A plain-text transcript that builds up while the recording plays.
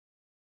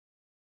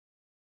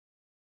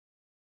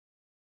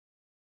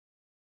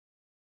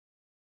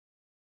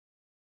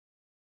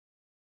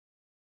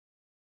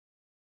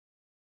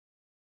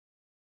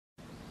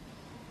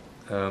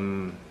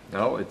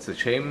Now it's a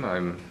shame I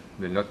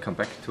will not come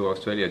back to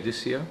Australia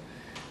this year,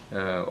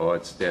 or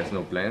there's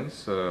no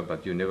plans,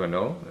 but you never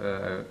know.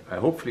 I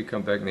hopefully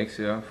come back next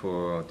year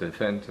for the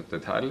defend the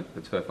title.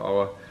 The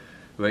 12-hour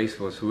race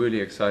was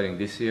really exciting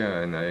this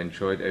year, and I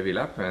enjoyed every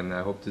lap, and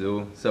I hope to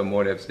do some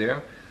more laps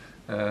there.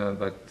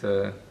 But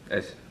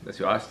as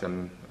you asked,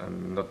 I'm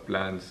not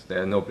plans.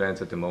 There are no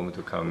plans at the moment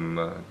to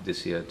come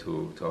this year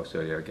to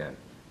Australia again.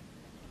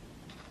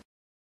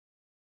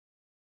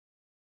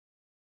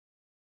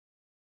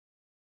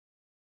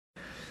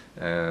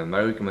 My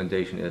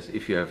recommendation is,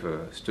 if you have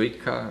a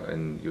street car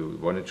and you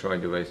want to join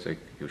the race,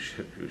 you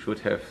should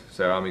have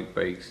ceramic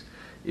brakes.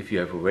 If you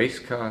have a race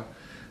car,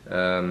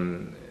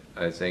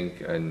 I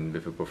think, and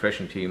with a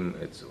professional team,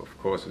 it's of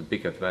course a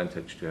big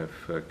advantage to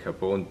have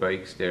carbon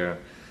brakes there.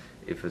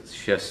 If it's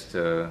just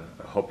a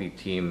hobby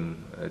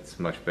team, it's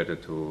much better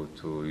to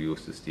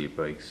use the steel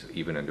brakes,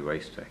 even on the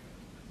racetrack,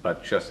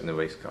 but just in a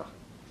race car.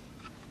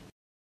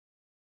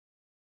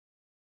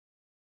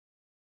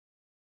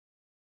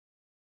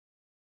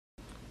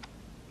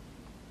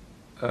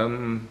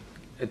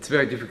 It's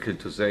very difficult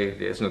to say.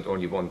 There's not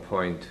only one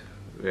point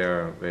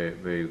where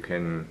you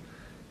can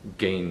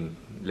gain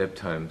lap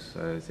times.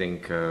 I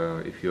think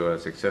if you're a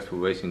successful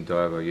racing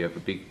driver, you have a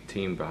big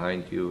team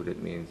behind you.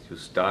 That means you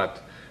start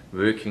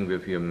working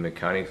with your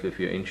mechanics, with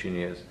your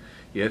engineers.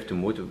 You have to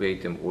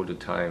motivate them all the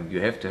time.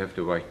 You have to have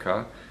the right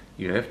car.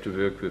 You have to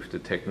work with the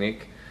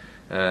technique.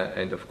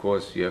 And of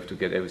course, you have to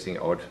get everything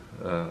out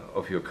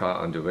of your car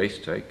on the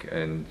racetrack,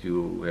 and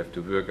you have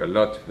to work a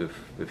lot with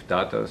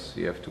data.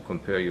 You have to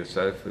compare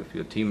yourself with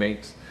your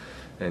teammates,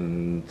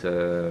 and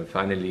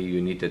finally,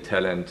 you need the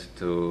talent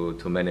to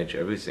manage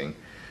everything.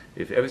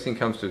 If everything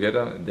comes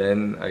together,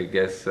 then I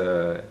guess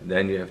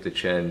then you have the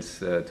chance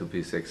to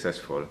be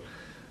successful.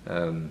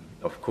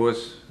 Of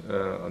course,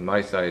 on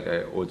my side,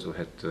 I also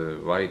had the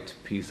right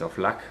piece of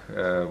luck,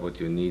 what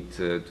you need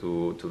to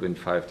win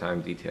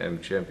 5-time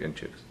DTM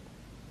championships.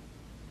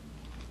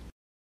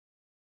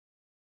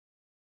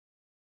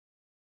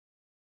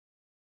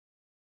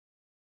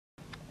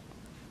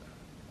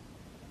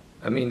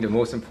 I mean, the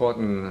most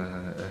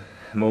important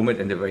moment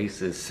in the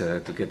race is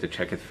to get the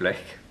checkered flag.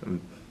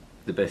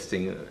 The best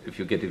thing, if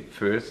you get it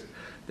first,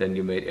 then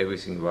you made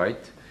everything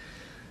right.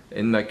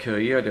 In my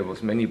career, there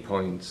was many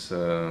points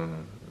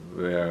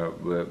were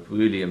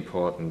really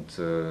important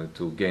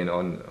to gain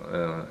on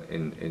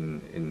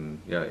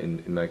in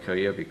my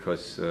career,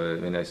 because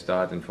when I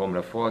started in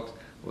Formula Ford,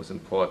 it was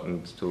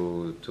important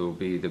to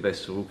be the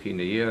best rookie in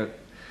the year,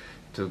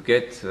 to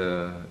get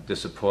the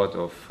support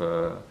of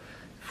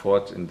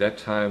Ford in that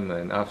time,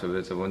 and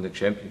afterwards I won the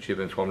championship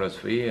in Formula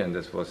 3, and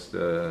this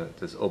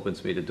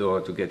opens me the door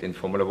to get in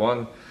Formula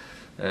 1.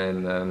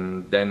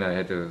 And then I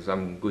had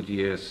some good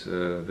years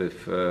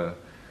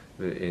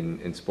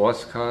in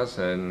sports cars,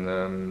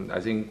 and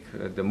I think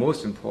the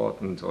most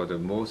important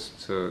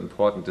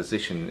important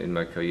decision in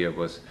my career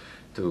was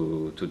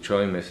to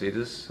join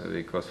Mercedes,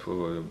 because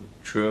for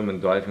German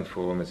driving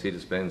for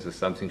Mercedes-Benz is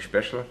something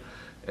special.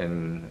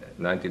 In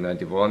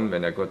 1991,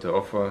 when I got the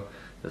offer,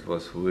 that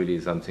was really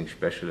something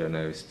special, and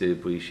I still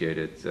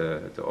appreciated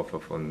the offer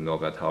from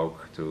Norbert Haug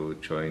to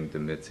join the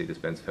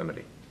Mercedes-Benz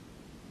family.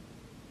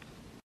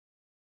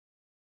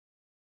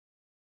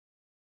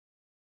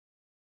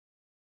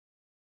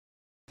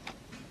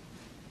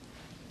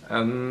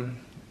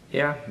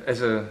 Yeah,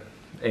 as an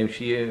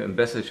AMG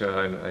ambassador,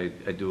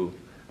 I do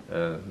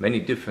many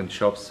different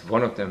jobs.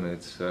 One of them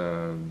is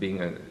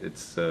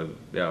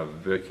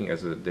working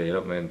as a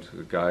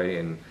development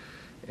guy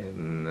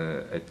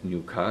at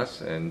new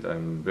cars, and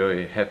I'm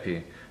very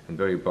happy and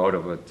very proud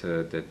of it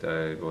that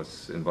I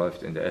was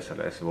involved in the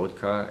SLS road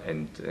car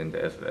and in the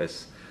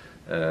SLS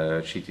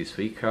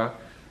GT3 car.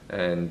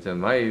 And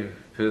my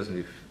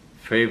personally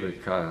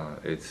favorite car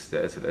is the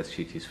SLS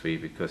GT3,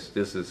 because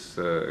this is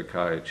a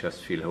car I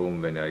just feel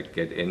home when I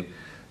get in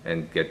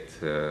and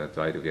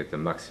try to get the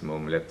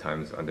maximum lap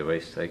times on the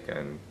racetrack.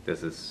 And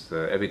this is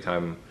every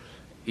time,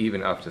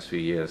 even after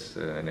 3 years,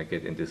 and I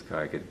get in this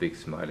car, I get a big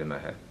smile in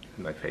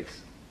my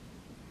face.